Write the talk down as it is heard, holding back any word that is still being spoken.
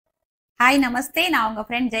Hi, namaste. நான் உங்க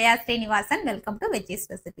friend Jaya Srinivasan. Welcome to Veggies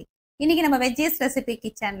Recipe. இன்னைக்கு நம்ம Veggies Recipe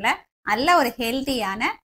kitchenல நல்ல ஒரு ஹெல்தியான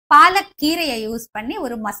பாலக் கீரையை யூஸ் பண்ணி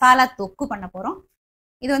ஒரு மசாலா தொக்கு பண்ண போறோம்.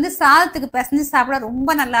 இது வந்து சாதத்துக்கு பிசைஞ்சு சாப்பிட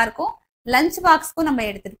ரொம்ப நல்லா இருக்கும். லஞ்ச் பாக்ஸ்க்கும் நம்ம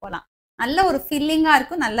எடுத்துட்டு போலாம். நல்ல ஒரு ஃபில்லிங்கா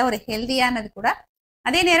இருக்கும், நல்ல ஒரு ஹெல்தியானது கூட.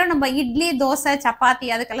 அதே நேரம் நம்ம இட்லி, தோசை, சப்பாத்தி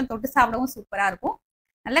அதுக்கெல்லாம் தொட்டு சாப்பிடவும் சூப்பரா இருக்கும்.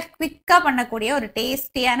 நல்ல குவிக்கா பண்ணக்கூடிய ஒரு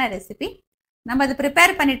டேஸ்டியான ரெசிபி. நம்ம அது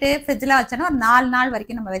ப்ரிப்பேர் பண்ணிட்டு ஃப்ரிட்ஜில் வச்சோன்னா ஒரு 4 நாள்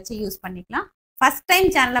வரைக்கும் நம்ம வச்சு யூஸ் பண்ணிக்கலாம். ஃபர்ஸ்ட் டைம்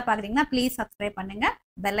சேனலை பார்க்குறீங்கன்னா ப்ளீஸ் சப்ஸ்கிரைப் பண்ணுங்க.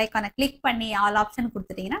 பெல் ஐக்கானை கிளிக் பண்ணி ஆல் ஆப்ஷன்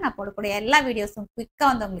கொடுத்துட்டீங்கன்னா நான் போடக்கூடிய எல்லா வீடியோஸும் குவிக்காக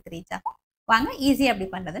வந்து உங்களுக்கு ரீச் ஆகும். வாங்க ஈஸியாக எப்படி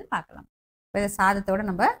பண்ணுறதுன்னு பார்க்கலாம். இப்போ சாதத்தோடு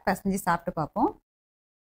நம்ம பிசைஞ்சு சாப்பிட்டு பார்ப்போம்.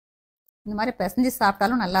 இந்த மாதிரி பிசைஞ்சு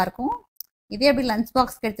சாப்பிட்டாலும் நல்லாயிருக்கும். இதே எப்படி லஞ்ச்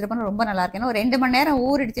பாக்ஸ்க்கு எடுத்துகிட்டு போனால் ரொம்ப நல்லாயிருக்கும். ஏன்னா ஒரு 2 மணி நேரம்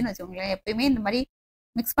ஊறிடுச்சுன்னு வச்சுக்கோங்களேன். எப்பயுமே இந்த மாதிரி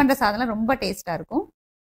மிக்ஸ் பண்ணுற சாதம்லாம் ரொம்ப டேஸ்ட்டாக இருக்கும்.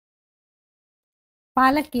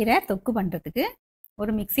 பாலக்கீரை தொக்கு பண்ணுறதுக்கு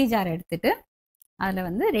ஒரு மிக்சி ஜார் எடுத்துட்டு அதில்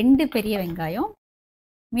வந்து 2 பெரிய வெங்காயம்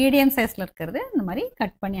மீடியம் சைஸில் இருக்கிறது இந்த மாதிரி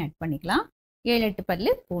கட் பண்ணி ஆட் பண்ணிக்கலாம். 7-8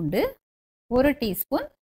 பல்லு பூண்டு, 1 டீஸ்பூன்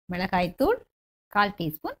மிளகாய்த்தூள், 1/4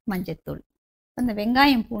 டீஸ்பூன் மஞ்சத்தூள். இந்த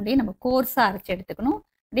வெங்காயம் பூண்டையும் நம்ம கோர்ஸாக அரைச்சி எடுத்துக்கணும்.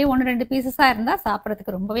 அப்படியே 1-2 பீசஸாக இருந்தால்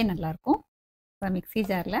சாப்பிட்றதுக்கு ரொம்பவே நல்லாயிருக்கும். இப்போ மிக்சி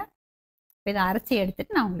ஜாரில் இதை அரைச்சி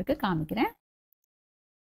எடுத்துகிட்டு நான் உங்களுக்கு காமிக்கிறேன்.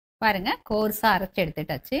 பாருங்கள், கோர்ஸாக அரைச்சி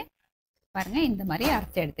எடுத்துட்டாச்சு. பாருங்கள், இந்த மாதிரி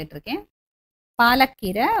அரைச்சி எடுத்துகிட்டு இருக்கேன்.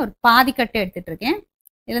 பாலக்கீரை ஒரு பாதி கட்டு எடுத்துகிட்டு இருக்கேன்.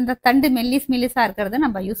 இதில் இந்த தண்டு மெல்லிஸாக இருக்கிறத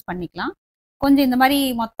நம்ம யூஸ் பண்ணிக்கலாம். கொஞ்சம் இந்த மாதிரி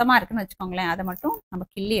மொத்தமாக இருக்குன்னு வச்சுக்கோங்களேன், அதை மட்டும் நம்ம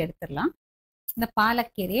கிள்ளி எடுத்துடலாம். இந்த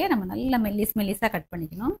பாலக்கீரையை நம்ம நல்லா மெல்லிஸாக கட்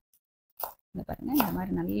பண்ணிக்கணும். இந்த பாருங்கள், இந்த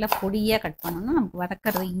மாதிரி நல்லா பொடியாக கட் பண்ணணும். நமக்கு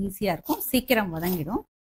வதக்கிறது ஈஸியாக இருக்கும், சீக்கிரம் வதங்கிடும்.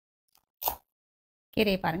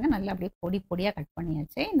 கீரையை பாருங்கள், நல்லா அப்படியே பொடியாக கட்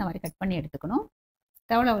பண்ணியாச்சு. இந்த மாதிரி கட் பண்ணி எடுத்துக்கணும்.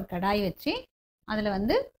 ஸ்டவ்வில் ஒரு கடாய் வச்சு அதில்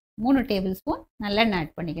வந்து 3 டேபிள் ஸ்பூன் நல்லெண்ணெய் ஆட்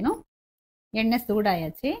பண்ணிக்கணும். எண்ணெய்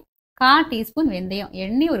சூடாயாச்சு. 1/4 டீஸ்பூன் வெந்தயம்,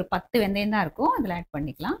 எண்ணெய் ஒரு 10 வெந்தயம் தான் இருக்கும், அதில் ஆட்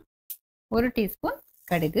பண்ணிக்கலாம். 1 டீஸ்பூன்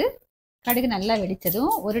கடுகு, கடுகு நல்லா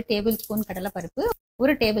வெடித்ததும் 1 டேபிள் ஸ்பூன் கடலைப்பருப்பு,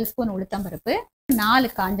 1 டேபிள் ஸ்பூன் உளுத்தம்பருப்பு,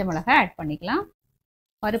 4 காஞ்ச மிளகாய் ஆட் பண்ணிக்கலாம்.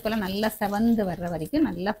 பருப்பெல்லாம் நல்லா செவந்து வர்ற வரைக்கும்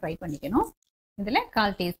நல்லா ஃப்ரை பண்ணிக்கணும். இதில்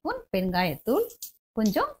 1/4 டீஸ்பூன் பெருங்காயத்தூள்,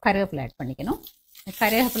 கொஞ்சம் கருவேப்பிலை ஆட் பண்ணிக்கணும்.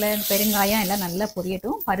 கருவேப்பிலை, பெருங்காயம் எல்லாம் நல்லா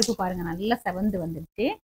பொரியட்டும். பருப்பு பாருங்கள் நல்லா செவந்து வந்துடுச்சு.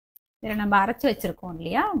 இதில் நம்ம அரைச்சி வச்சுருக்கோம்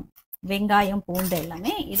இல்லையா வெங்காயம் பூண்டு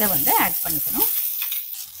எல்லாமே, இதை வந்து ஆட் பண்ணிக்கணும்.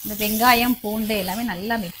 இந்த வெங்காயம் பூண்டு எல்லாமே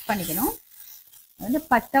நல்லா மிக்ஸ் பண்ணிக்கணும். வந்து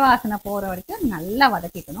பச்சை வாசனை போகிற வரைக்கும் நல்லா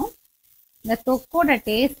வதக்கிக்கணும். இந்த தொக்கோட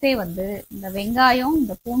டேஸ்ட்டே வந்து இந்த வெங்காயம்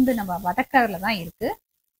இந்த பூண்டு நம்ம வதக்கிறதுல தான் இருக்குது.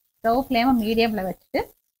 ஸ்டவ் ஃப்ளேமை மீடியமில் வச்சுட்டு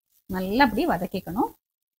நல்லா அப்படி வதக்கிக்கணும்.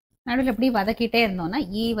 நடுவில் இப்படி வதக்கிட்டே இருந்தோம்னா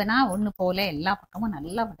ஈவனாக ஒன்று போல் எல்லா பக்கமும்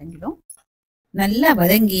நல்லா வதங்கிடும். நல்லா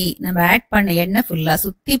வதங்கி நம்ம ஆட் பண்ண எண்ணெய் ஃபுல்லா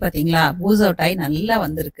சுத்தி பாத்தீங்களா பூஸ் அவுட் ஆகி நல்லா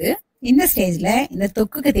வந்திருக்கு. இந்த ஸ்டேஜ்ல இந்த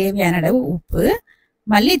தொக்குக்கு தேவையான அளவு உப்பு,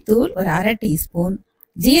 மல்லித்தூள் ஒரு 1/2 டீஸ்பூன்,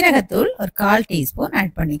 ஜீரகத்தூள் ஒரு 1/4 டீஸ்பூன்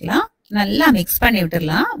ஆட் பண்ணிக்கலாம். நல்லா மிக்ஸ் பண்ணி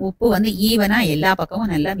விட்டுடலாம். உப்பு வந்து ஈவனா எல்லா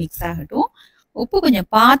பக்கமும் நல்லா மிக்ஸ் ஆகட்டும். உப்பு கொஞ்சம்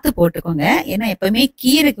பார்த்து போட்டுக்கோங்க, ஏன்னா எப்பவுமே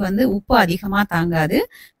கீரைக்கு வந்து உப்பு அதிகமா தாங்காது.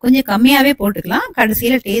 கொஞ்சம் கம்மியாவே போட்டுக்கலாம்.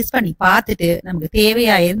 கடைசியில டேஸ்ட் பண்ணி பார்த்துட்டு நமக்கு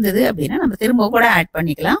தேவையா இருந்தது அப்படின்னா நம்ம திரும்ப கூட ஆட்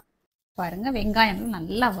பண்ணிக்கலாம். பாருங்க, வெங்காயம்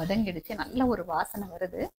நல்லா வதங்கிடுச்சு, நல்ல ஒரு வாசனை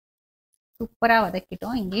வருது. சூப்பராக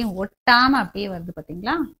வதக்கிட்டோம். இங்கேயும் ஒட்டாம அப்படியே வருது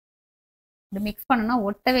பார்த்தீங்களா. இது மிக்ஸ் பண்ணணும்னா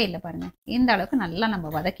ஒட்டவே இல்லை பாருங்க. இந்த அளவுக்கு நல்லா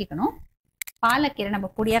நம்ம வதக்கிக்கணும். பாலக்கீரை நம்ம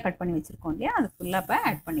பொடியாக கட் பண்ணி வச்சுருக்கோம் இல்லையா, அது ஃபுல்லாக இப்போ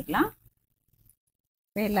ஆட் பண்ணிக்கலாம்.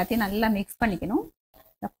 இப்போ எல்லாத்தையும் நல்லா மிக்ஸ் பண்ணிக்கணும்.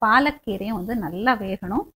 இந்த பாலக்கீரையும் வந்து நல்லா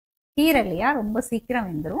வேகணும். கீரை இல்லையா, ரொம்ப சீக்கிரம்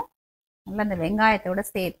வெந்துடும். நல்லா இந்த வெங்காயத்தோடு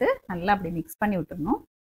சேர்த்து நல்லா அப்படி மிக்ஸ் பண்ணி விட்டுடணும்.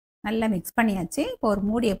 நல்லா மிக்ஸ் பண்ணியாச்சு. இப்போ ஒரு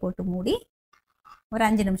மூடியை போட்டு மூடி ஒரு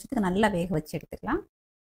 5 நிமிஷத்துக்கு நல்லா வேக வச்சு எடுத்துக்கலாம்.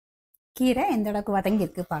 கீரை எந்த அளவுக்கு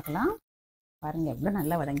வதங்கியிருக்கு பார்க்கலாம். பாருங்கள், எவ்வளோ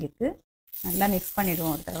நல்லா வதங்கியிருக்கு. நல்லா மிக்ஸ்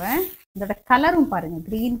பண்ணிவிடுவோம் ஒரு தடவை. இதோட கலரும் பாருங்கள்,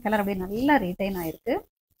 க்ரீன் கலர் அப்படியே நல்லா ரீட்டைன் ஆகிருக்கு.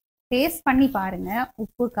 டேஸ்ட் பண்ணி பாருங்கள்.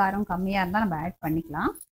 உப்பு காரம் கம்மியாக இருந்தால் நம்ம ஆட்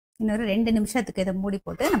பண்ணிக்கலாம். இன்னொரு 2 நிமிஷத்துக்கு இதை மூடி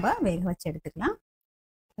போட்டு நம்ம வேக வச்சு எடுத்துக்கலாம்.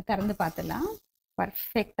 திறந்து பார்த்துடலாம்.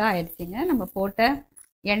 பர்ஃபெக்டாக ஆயிடுச்சுங்க. நம்ம போட்ட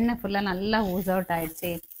எண்ணெய் ஃபுல்லாக நல்லா ஊஸ் அவுட்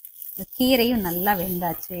ஆயிடுச்சு. கீரையும் நல்லா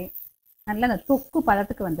வெந்தாச்சு. நல்லா அந்த தொக்கு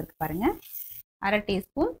பதத்துக்கு வந்திருக்கு பாருங்கள். 1/2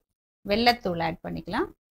 டீஸ்பூன் வெல்லத்தூள் ஆட் பண்ணிக்கலாம்.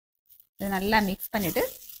 இது நல்லா மிக்ஸ் பண்ணிவிட்டு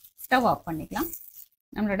ஸ்டவ் ஆஃப் பண்ணிக்கலாம்.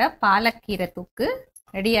 நம்மளோட பாலக்கீரை தொக்கு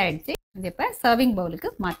ரெடி ஆகிடுச்சு. இது இப்போ சர்விங்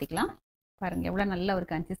பவுலுக்கு மாற்றிக்கலாம். பாருங்கள், எவ்வளோ நல்ல ஒரு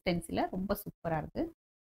கன்சிஸ்டன்சியில் ரொம்ப சூப்பராக இருக்குது.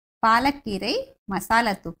 பாலக்கீரை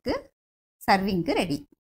மசாலா தொக்கு சர்விங்க்கு ரெடி.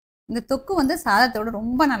 இந்த தொக்கு வந்து சாதத்தோடு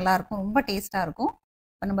ரொம்ப நல்லாயிருக்கும், ரொம்ப டேஸ்ட்டாக இருக்கும்.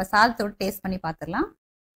 இப்போ நம்ம சாதத்தோடு டேஸ்ட் பண்ணி பார்த்துடலாம்.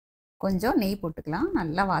 கொஞ்சம் நெய் போட்டுக்கலாம்,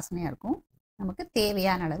 நல்லா வாசனையாக இருக்கும். நமக்கு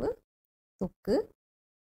தேவையான அளவு தொக்கு.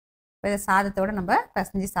 இப்போ இதை சாதத்தோடு நம்ம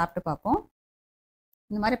பிசைஞ்சு சாப்பிட்டு பார்ப்போம்.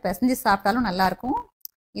 இந்த மாதிரி பிசைஞ்சு சாப்பிட்டாலும் நல்லாயிருக்கும்.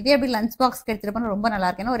 இதே அப்படி லஞ்ச் பாக்ஸ்க்கு எடுத்துகிட்டு போனால் ரொம்ப நல்லா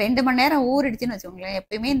இருக்கும். ஏன்னா ஒரு 2 மணி நேரம் ஊறிடுச்சுன்னு வச்சுக்கோங்களேன்.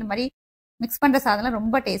 எப்பயுமே இந்த மாதிரி மிக்ஸ் பண்ணுற சாதம்லாம்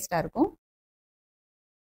ரொம்ப டேஸ்ட்டாக இருக்கும்.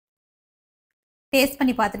 டேஸ்ட்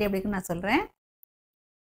பண்ணி பார்த்துட்டு எப்படி இருக்குன்னு நான் சொல்கிறேன்.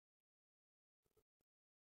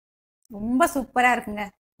 ரொம்ப சூப்பராக இருக்குங்க.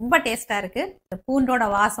 ரொம்ப டேஸ்ட்டாக இருக்குது. இந்த பூண்டோட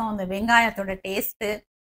வாசம், இந்த வெங்காயத்தோட டேஸ்ட்டு,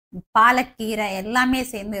 பாலக்கீரை எல்லாமே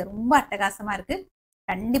சேர்ந்து ரொம்ப அட்டகாசமாக இருக்குது.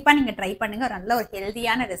 கண்டிப்பாக நீங்கள் ட்ரை பண்ணுங்கள். ஒரு நல்ல ஒரு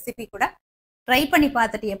ஹெல்தியான ரெசிபி கூட. ட்ரை பண்ணி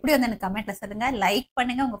பார்த்துட்டு எப்படி வந்து எனக்கு கமெண்ட்டில் சொல்லுங்கள். லைக்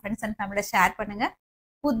பண்ணுங்கள். உங்கள் ஃப்ரெண்ட்ஸ் அண்ட் ஃபேமிலியில் ஷேர் பண்ணுங்கள்.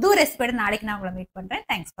 புது ரெசிபியோட நாளைக்கு நான் உங்களை மீட் பண்ணுறேன்.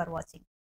 தேங்க்ஸ் ஃபார் வாட்சிங்.